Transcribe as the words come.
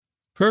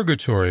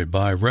Purgatory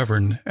by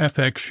Reverend F.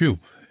 X. Shoup,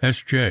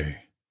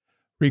 S.J.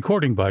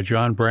 Recording by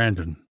John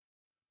Brandon.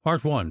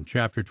 Part 1,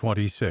 Chapter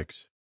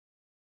 26.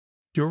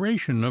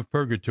 Duration of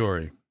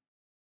Purgatory.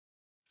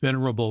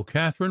 Venerable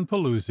Catherine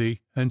Paluzzi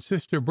and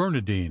Sister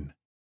Bernardine.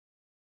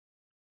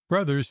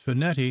 Brothers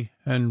Finetti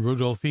and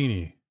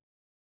Rudolfini.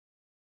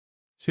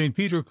 St.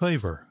 Peter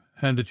Claver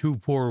and the two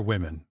poor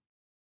women.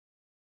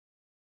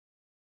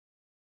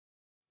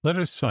 Let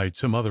us cite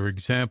some other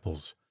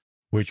examples,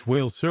 which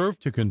will serve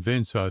to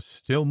convince us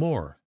still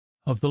more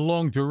of the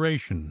long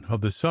duration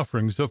of the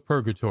sufferings of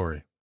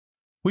purgatory.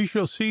 We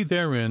shall see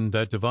therein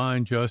that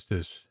divine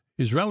justice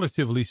is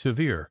relatively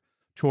severe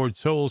toward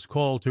souls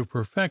called to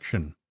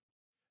perfection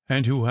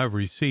and who have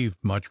received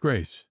much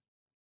grace.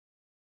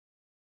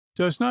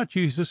 Does not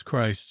Jesus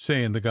Christ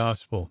say in the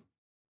Gospel,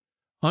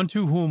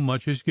 "Unto whom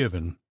much is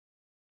given,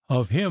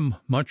 of him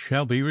much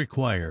shall be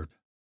required,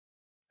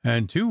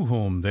 and to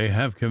whom they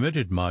have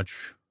committed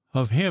much,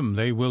 of him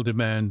they will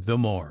demand the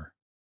more"?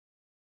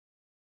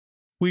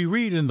 We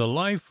read in the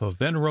life of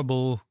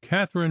Venerable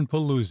Catherine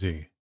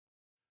Paluzzi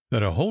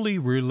that a holy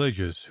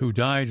religious who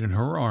died in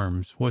her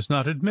arms was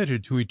not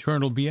admitted to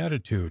eternal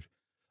beatitude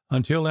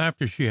until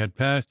after she had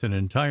passed an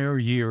entire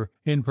year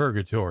in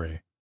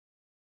purgatory.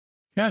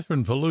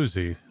 Catherine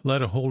Paluzzi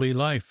led a holy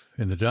life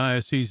in the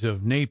Diocese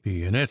of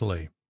Naples in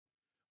Italy,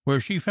 where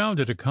she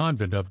founded a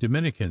convent of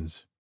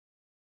Dominicans.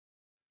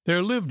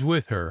 There lived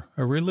with her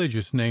a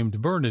religious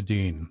named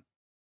Bernardine,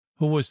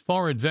 who was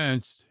far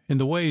advanced in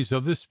the ways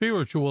of the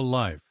spiritual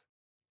life.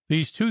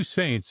 These two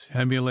saints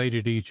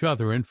emulated each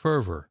other in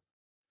fervor,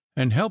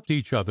 and helped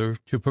each other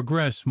to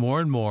progress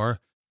more and more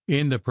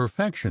in the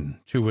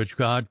perfection to which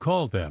God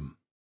called them.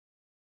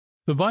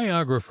 The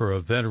biographer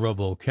of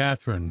Venerable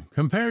Catherine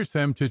compares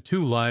them to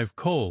two live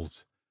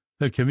coals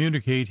that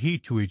communicate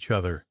heat to each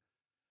other,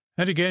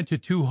 and again to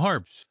two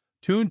harps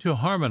tuned to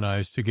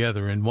harmonize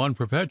together in one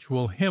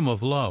perpetual hymn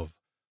of love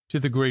to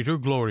the greater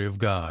glory of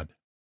God.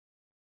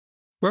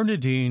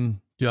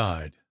 Bernardine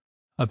died.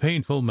 A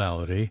painful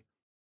malady,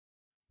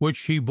 which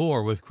she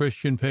bore with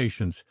Christian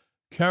patience,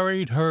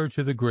 carried her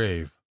to the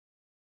grave.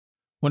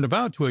 When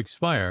about to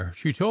expire,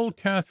 she told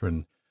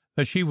Catherine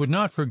that she would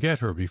not forget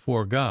her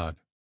before God,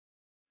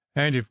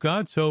 and if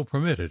God so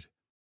permitted,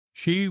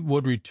 she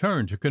would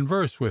return to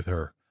converse with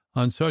her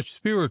on such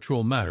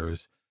spiritual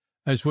matters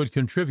as would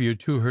contribute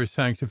to her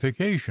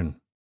sanctification.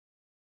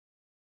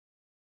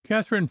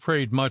 Catherine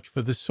prayed much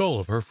for the soul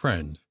of her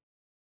friend,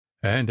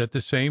 and at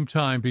the same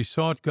time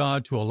besought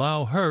God to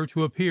allow her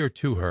to appear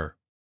to her.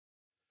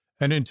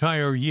 An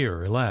entire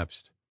year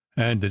elapsed,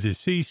 and the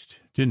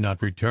deceased did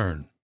not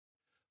return.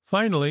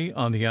 Finally,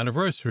 on the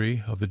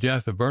anniversary of the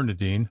death of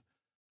Bernardine,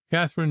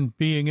 Catherine,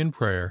 being in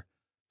prayer,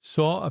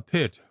 saw a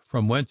pit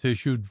from whence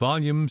issued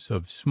volumes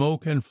of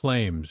smoke and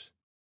flames.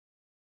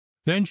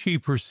 Then she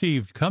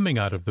perceived coming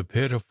out of the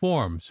pit a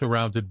form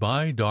surrounded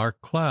by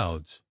dark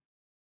clouds.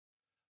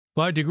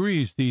 By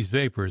degrees these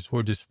vapors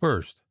were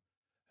dispersed,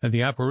 and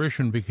the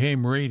apparition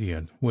became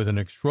radiant with an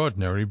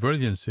extraordinary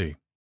brilliancy.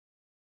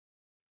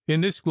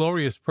 In this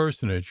glorious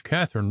personage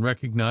Catherine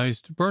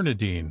recognized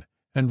Bernardine,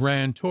 and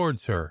ran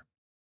towards her.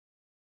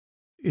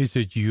 "Is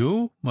it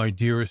you, my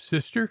dearest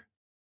sister?"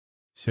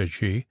 said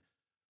she.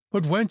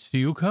 "But whence do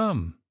you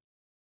come?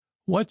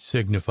 What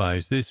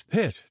signifies this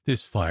pit,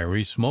 this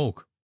fiery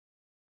smoke?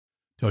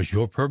 Does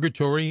your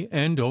purgatory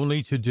end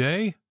only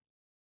today?"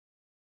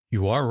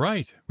 "You are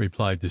right,"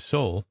 replied the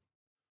soul.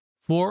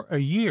 "For a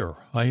year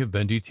I have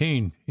been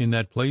detained in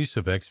that place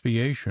of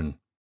expiation,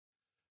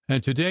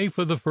 and today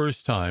for the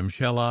first time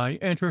shall I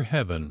enter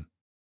heaven.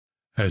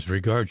 As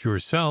regards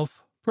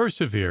yourself,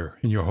 persevere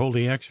in your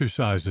holy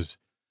exercises,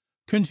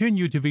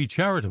 continue to be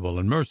charitable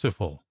and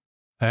merciful,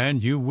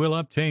 and you will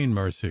obtain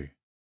mercy."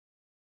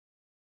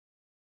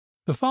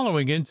 The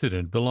following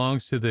incident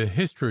belongs to the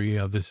history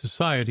of the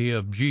Society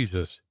of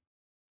Jesus.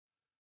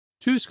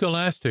 Two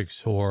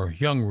scholastics, or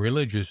young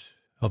religious,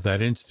 of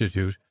that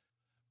institute,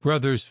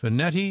 Brothers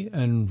Finetti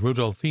and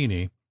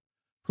Rudolfini,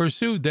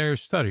 pursued their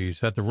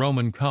studies at the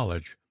Roman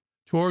College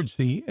towards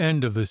the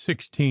end of the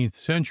 16th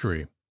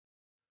century.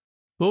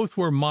 Both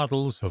were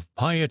models of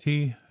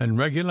piety and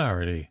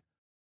regularity.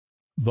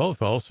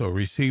 Both also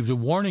received a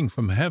warning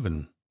from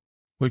heaven,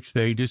 which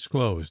they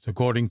disclosed,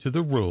 according to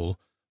the rule,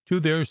 to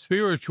their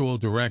spiritual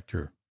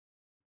director.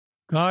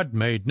 God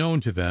made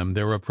known to them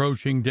their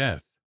approaching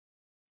death,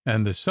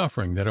 and the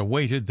suffering that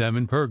awaited them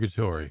in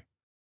purgatory.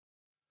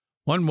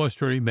 One was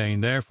to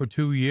remain there for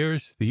 2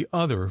 years, the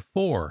other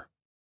 4.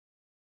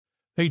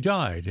 They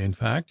died, in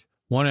fact,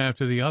 one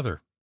after the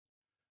other.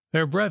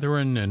 Their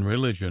brethren in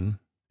religion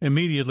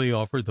immediately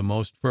offered the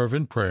most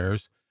fervent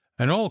prayers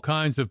and all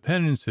kinds of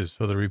penances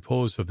for the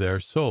repose of their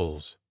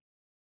souls.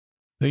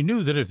 They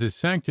knew that if the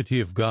sanctity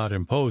of God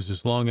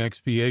imposes long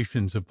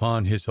expiations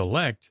upon His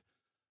elect,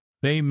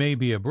 they may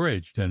be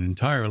abridged and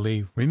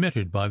entirely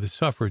remitted by the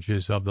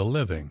suffrages of the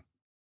living.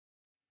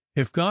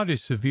 If God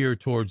is severe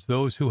towards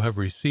those who have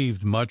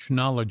received much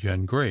knowledge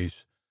and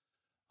grace,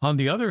 on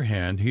the other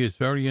hand He is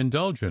very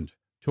indulgent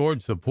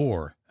towards the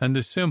poor and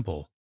the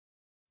simple.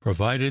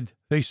 provided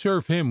they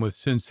serve Him with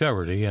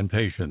sincerity and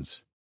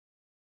patience.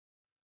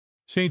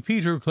 St.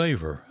 Peter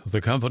Claver, of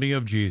the Company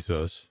of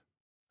Jesus,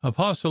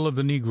 apostle of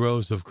the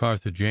Negroes of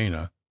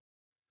Carthagena,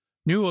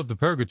 knew of the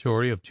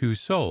purgatory of two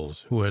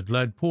souls who had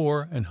led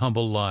poor and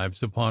humble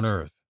lives upon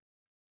earth.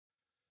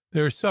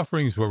 Their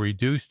sufferings were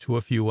reduced to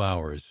a few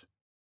hours.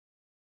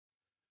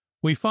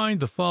 We find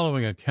the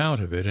following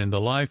account of it in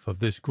the life of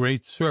this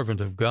great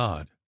servant of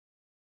God.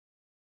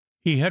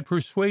 He had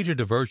persuaded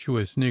a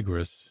virtuous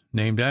negress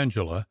named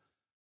Angela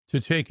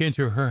to take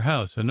into her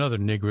house another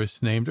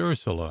negress named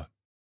Ursula,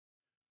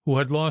 who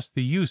had lost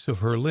the use of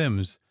her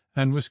limbs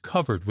and was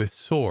covered with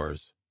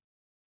sores.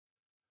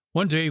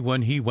 One day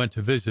when he went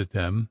to visit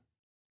them,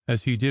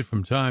 as he did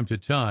from time to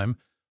time,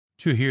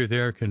 to hear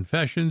their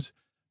confessions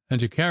and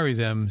to carry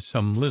them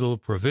some little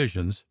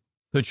provisions,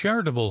 the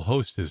charitable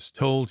hostess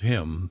told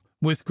him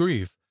with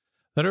grief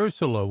that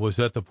Ursula was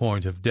at the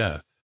point of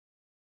death.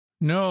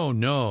 "No,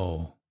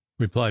 no,"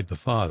 replied the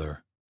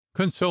father,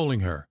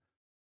 consoling her.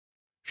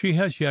 "She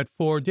has yet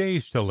 4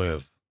 days to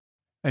live,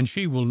 and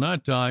she will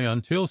not die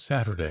until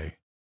Saturday."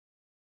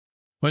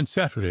 When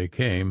Saturday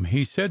came,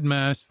 he said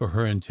Mass for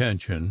her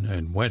intention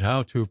and went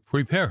out to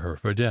prepare her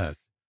for death.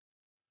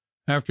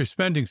 After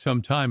spending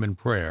some time in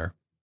prayer,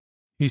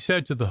 he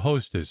said to the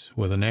hostess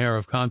with an air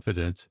of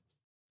confidence,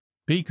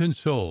 "Be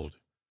consoled.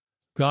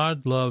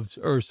 God loves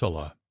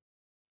Ursula.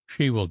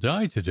 She will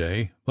die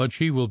today, but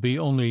she will be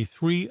only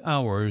 3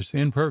 hours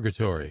in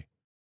purgatory.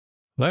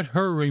 Let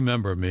her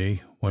remember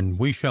me when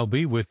we shall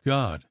be with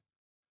God,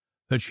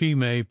 that she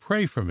may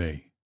pray for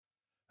me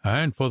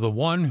and for the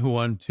one who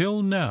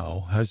until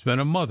now has been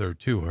a mother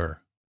to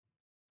her."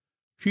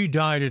 She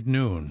died at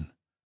noon,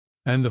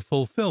 and the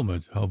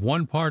fulfillment of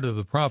one part of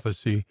the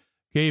prophecy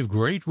gave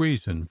great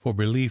reason for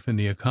belief in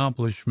the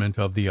accomplishment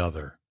of the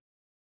other.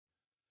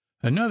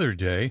 Another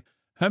day,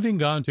 having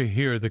gone to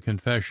hear the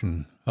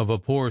confession of a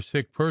poor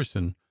sick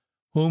person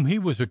whom he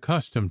was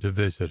accustomed to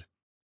visit,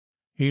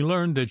 he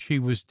learned that she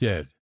was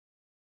dead.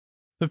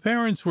 The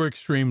parents were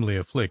extremely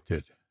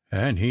afflicted,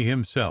 and he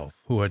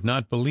himself, who had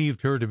not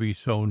believed her to be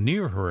so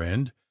near her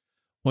end,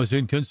 was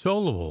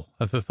inconsolable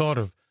at the thought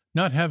of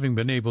not having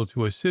been able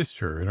to assist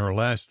her in her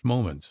last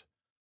moments.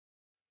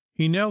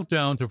 He knelt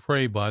down to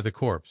pray by the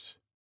corpse.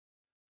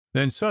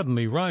 Then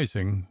suddenly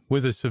rising,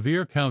 with a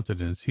severe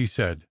countenance, he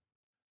said,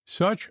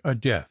 "Such a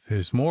death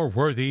is more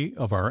worthy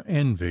of our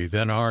envy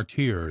than our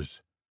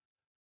tears.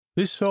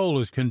 This soul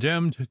is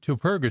condemned to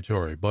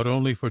purgatory, but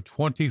only for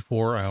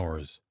 24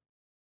 hours.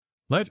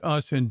 Let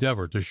us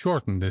endeavor to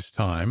shorten this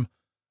time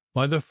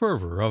by the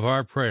fervor of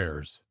our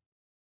prayers."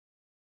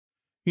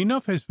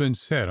 Enough has been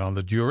said on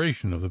the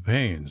duration of the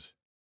pains.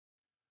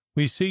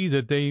 We see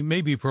that they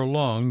may be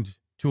prolonged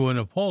to an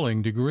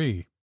appalling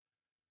degree.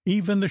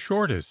 Even the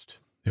shortest,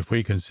 if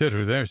we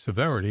consider their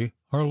severity,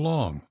 are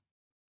long.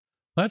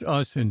 Let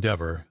us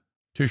endeavor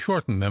to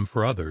shorten them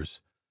for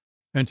others,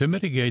 and to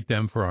mitigate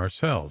them for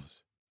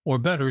ourselves, or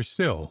better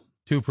still,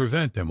 to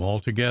prevent them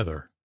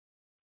altogether.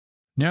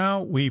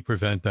 Now we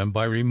prevent them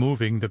by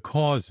removing the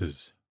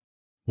causes.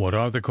 What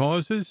are the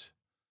causes?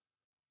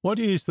 What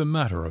is the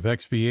matter of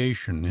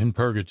expiation in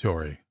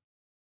purgatory?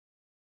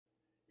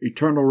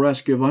 Eternal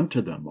rest give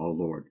unto them, O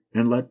Lord,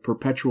 and let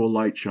perpetual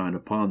light shine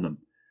upon them.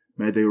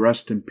 May they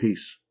rest in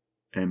peace.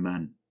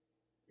 Amen.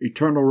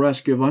 Eternal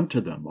rest give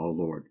unto them, O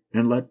Lord,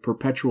 and let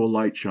perpetual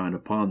light shine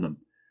upon them.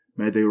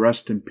 May they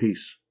rest in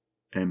peace.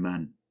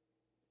 Amen.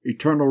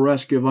 Eternal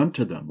rest give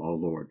unto them, O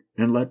Lord,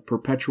 and let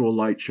perpetual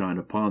light shine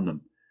upon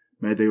them.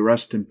 May they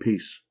rest in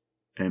peace.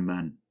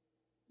 Amen.